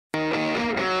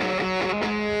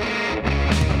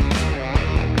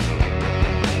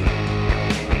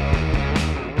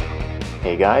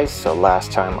Hey guys, so last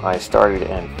time I started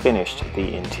and finished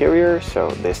the interior, so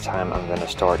this time I'm going to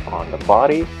start on the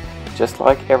body. Just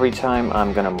like every time,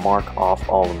 I'm going to mark off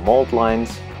all the mold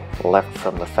lines left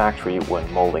from the factory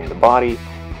when molding the body,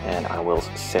 and I will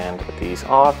sand these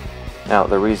off. Now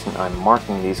the reason I'm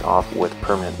marking these off with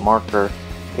permanent marker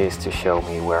is to show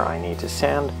me where I need to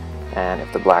sand, and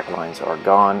if the black lines are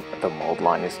gone, the mold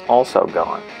line is also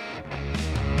gone.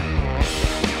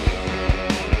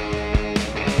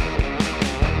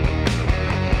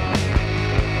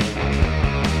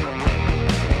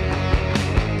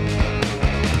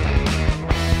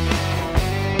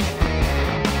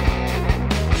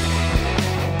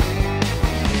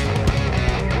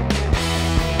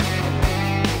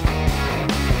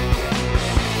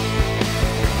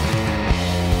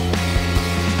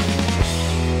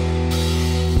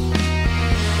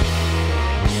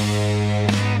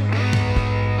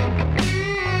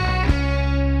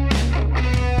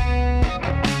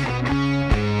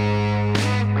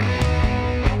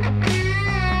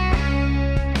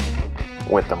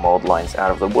 With the mold lines out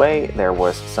of the way, there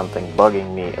was something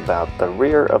bugging me about the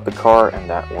rear of the car, and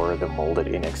that were the molded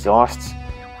in exhausts.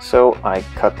 So I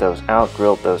cut those out,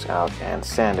 grilled those out, and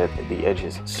sanded the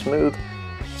edges smooth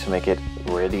to make it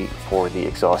ready for the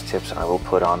exhaust tips I will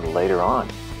put on later on.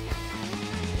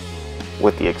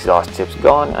 With the exhaust tips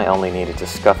gone, I only needed to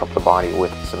scuff up the body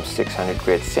with some 600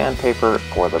 grit sandpaper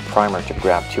for the primer to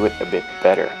grab to it a bit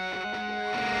better.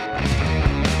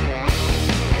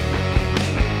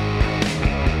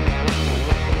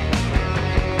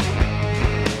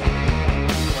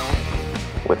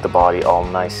 With the body all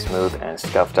nice, smooth, and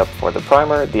scuffed up for the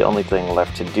primer, the only thing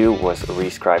left to do was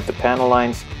re-scribe the panel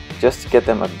lines, just to get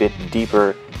them a bit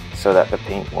deeper so that the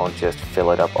paint won't just fill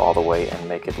it up all the way and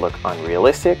make it look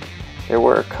unrealistic. There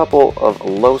were a couple of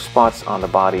low spots on the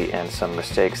body and some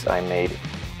mistakes I made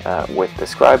with the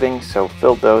scribing, so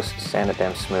filled those, sanded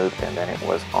them smooth, and then it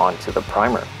was on to the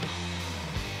primer.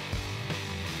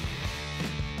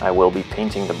 I will be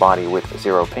painting the body with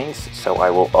Zero Paints, so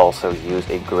I will also use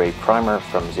a gray primer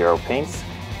from Zero Paints,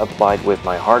 applied with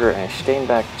my Harder and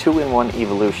Steenbeck 2-in-1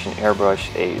 Evolution airbrush,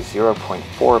 a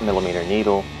 0.4mm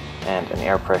needle, and an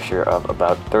air pressure of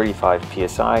about 35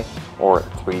 psi or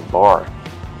 3 bar.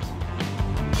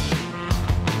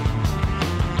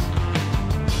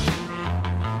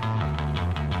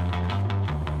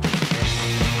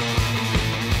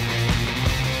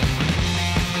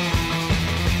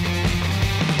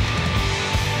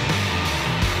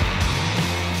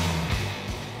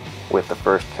 With the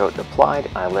first coat applied,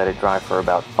 I let it dry for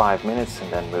about 5 minutes and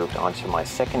then moved on to my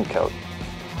second coat.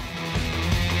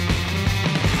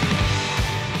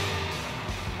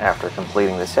 After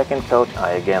completing the second coat,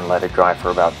 I again let it dry for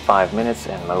about 5 minutes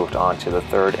and moved on to the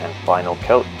third and final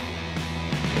coat.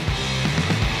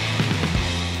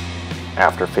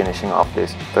 After finishing off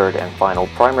this third and final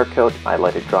primer coat, I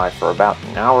let it dry for about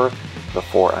an hour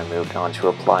before I moved on to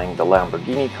applying the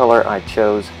Lamborghini color I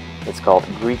chose. It's called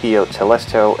Grigio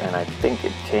Telesto, and I think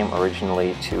it came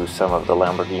originally to some of the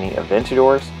Lamborghini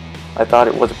Aventadors. I thought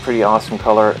it was a pretty awesome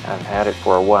color. I've had it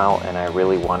for a while and I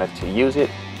really wanted to use it,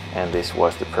 and this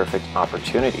was the perfect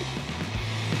opportunity.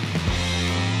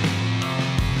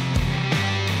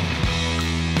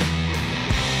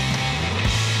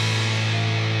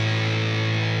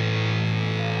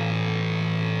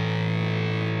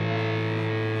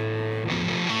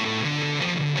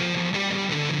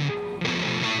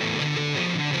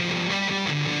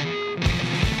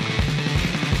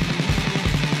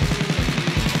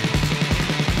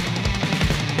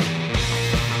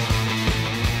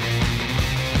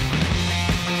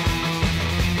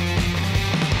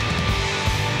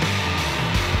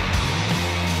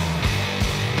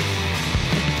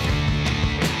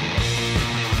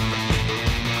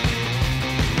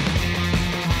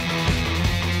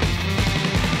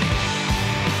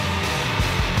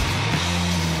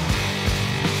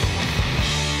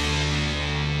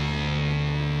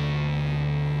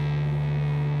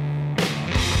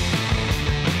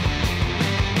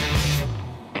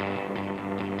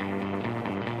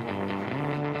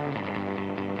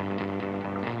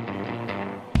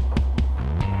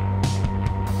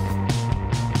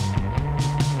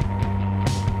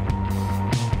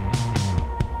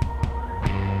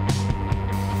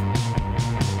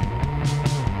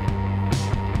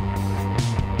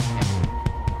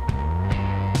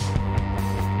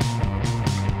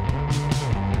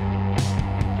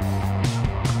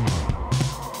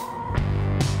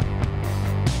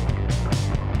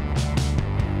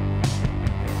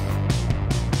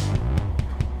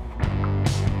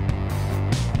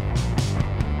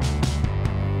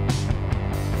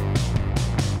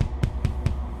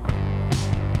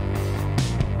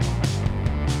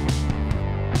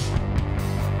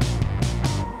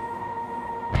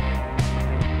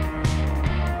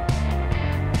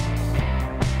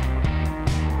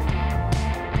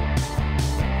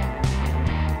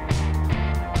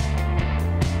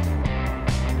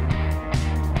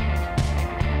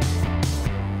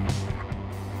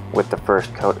 with the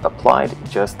first coat applied,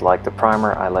 just like the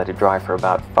primer, I let it dry for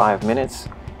about 5 minutes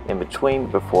in between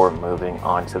before moving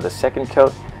on to the second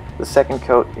coat. The second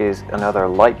coat is another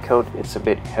light coat. It's a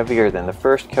bit heavier than the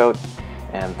first coat,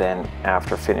 and then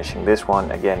after finishing this one,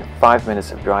 again 5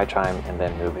 minutes of dry time, and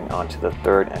then moving on to the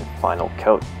third and final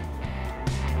coat.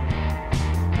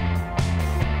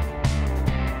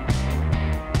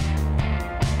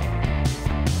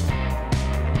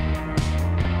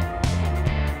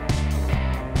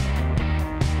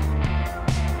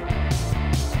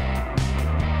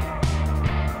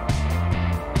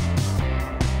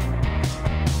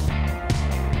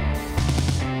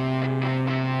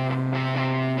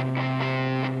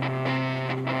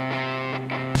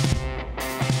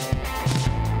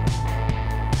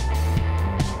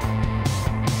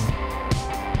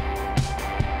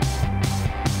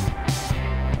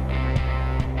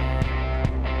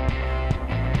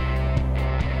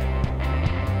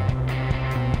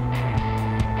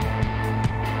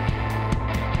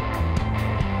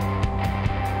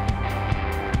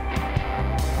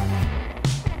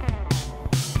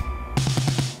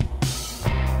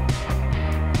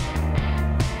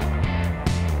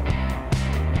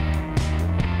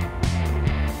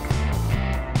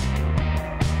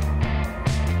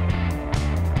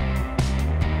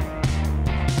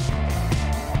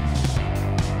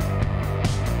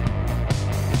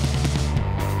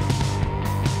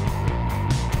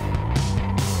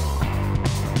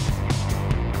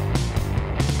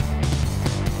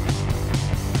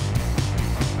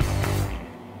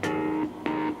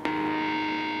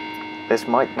 This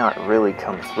might not really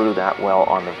come through that well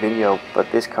on the video,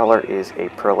 but this color is a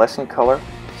pearlescent color.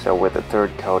 So with the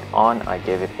third coat on, I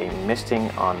gave it a misting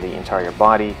on the entire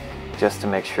body just to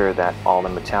make sure that all the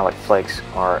metallic flakes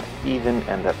are even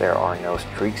and that there are no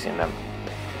streaks in them.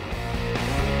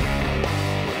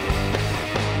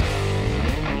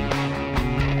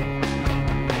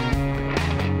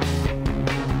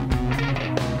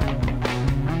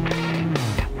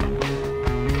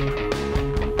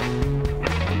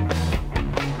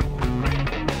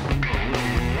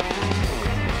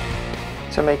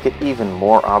 To make it even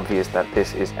more obvious that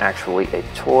this is actually a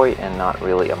toy and not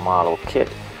really a model kit,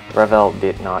 Revell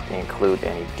did not include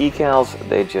any decals,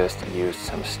 they just used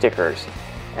some stickers.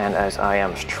 And as I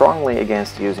am strongly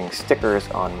against using stickers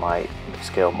on my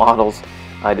scale models,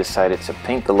 I decided to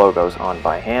paint the logos on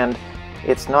by hand.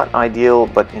 It's not ideal,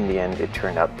 but in the end it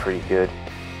turned out pretty good,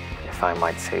 if I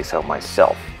might say so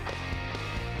myself.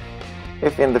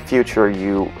 If in the future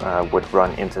you would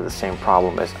run into the same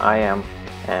problem as I am,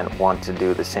 and want to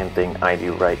do the same thing I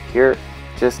do right here,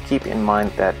 just keep in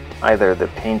mind that either the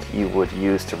paint you would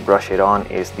use to brush it on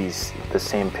is the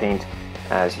same paint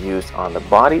as used on the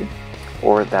body,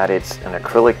 or that it's an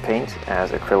acrylic paint, as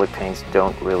acrylic paints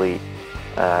don't really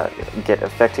get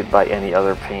affected by any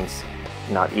other paints,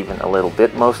 not even a little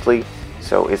bit mostly,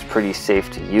 so it's pretty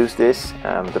safe to use this.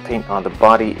 The paint on the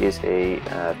body is a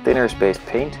thinners based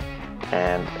paint,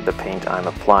 and the paint I'm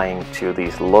applying to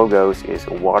these logos is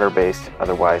water-based,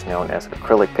 otherwise known as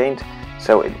acrylic paint,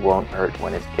 so it won't hurt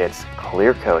when it gets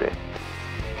clear coated.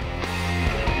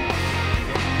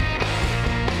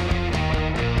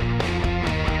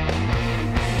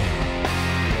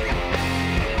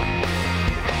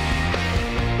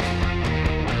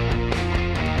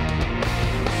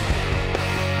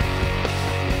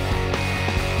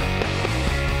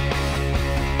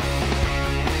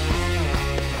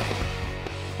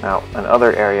 Now,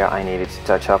 another area I needed to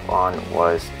touch up on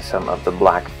was some of the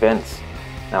black vents.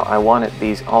 Now, I wanted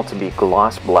these all to be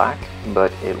gloss black,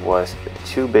 but it was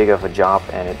too big of a job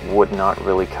and it would not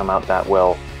really come out that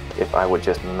well if I would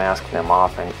just mask them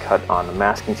off and cut on the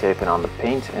masking tape and on the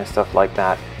paint and stuff like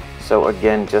that. So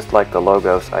again, just like the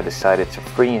logos, I decided to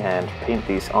freehand paint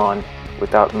these on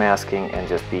without masking and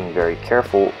just being very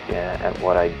careful at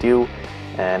what I do.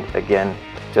 And again,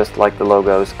 just like the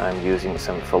logos, I'm using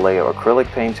some Vallejo acrylic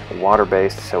paint,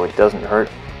 water-based, so it doesn't hurt.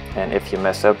 And if you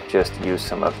mess up, just use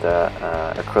some of the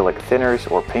acrylic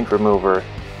thinners or paint remover,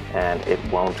 and it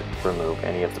won't remove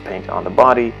any of the paint on the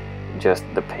body, just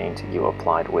the paint you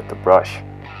applied with the brush.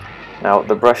 Now,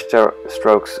 the brush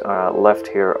strokes left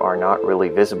here are not really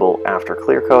visible after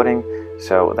clear coating,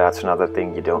 so that's another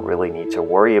thing you don't really need to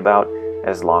worry about.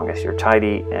 As long as you're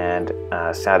tidy and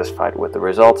satisfied with the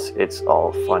results, it's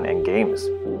all fun and games.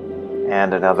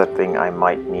 And another thing I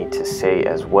might need to say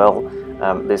as well,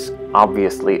 this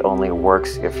obviously only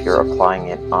works if you're applying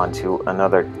it onto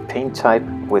another paint type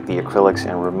with the acrylics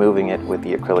and removing it with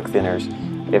the acrylic thinners.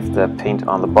 If the paint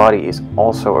on the body is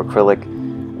also acrylic,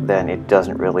 then it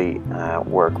doesn't really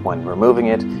work when removing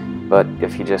it. but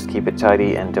if you just keep it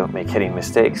tidy and don't make any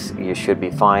mistakes, you should be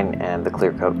fine, and the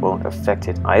clear coat won't affect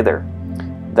it either.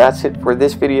 That's it for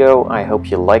this video. I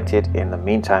hope you liked it. In the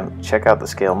meantime, check out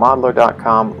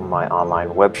thescalemodeler.com, my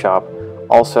online web shop.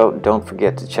 Also, don't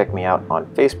forget to check me out on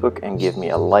Facebook and give me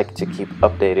a like to keep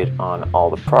updated on all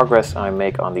the progress I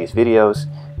make on these videos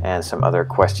and some other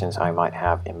questions I might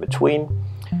have in between.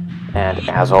 And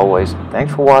as always,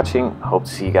 thanks for watching. Hope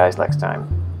to see you guys next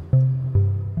time.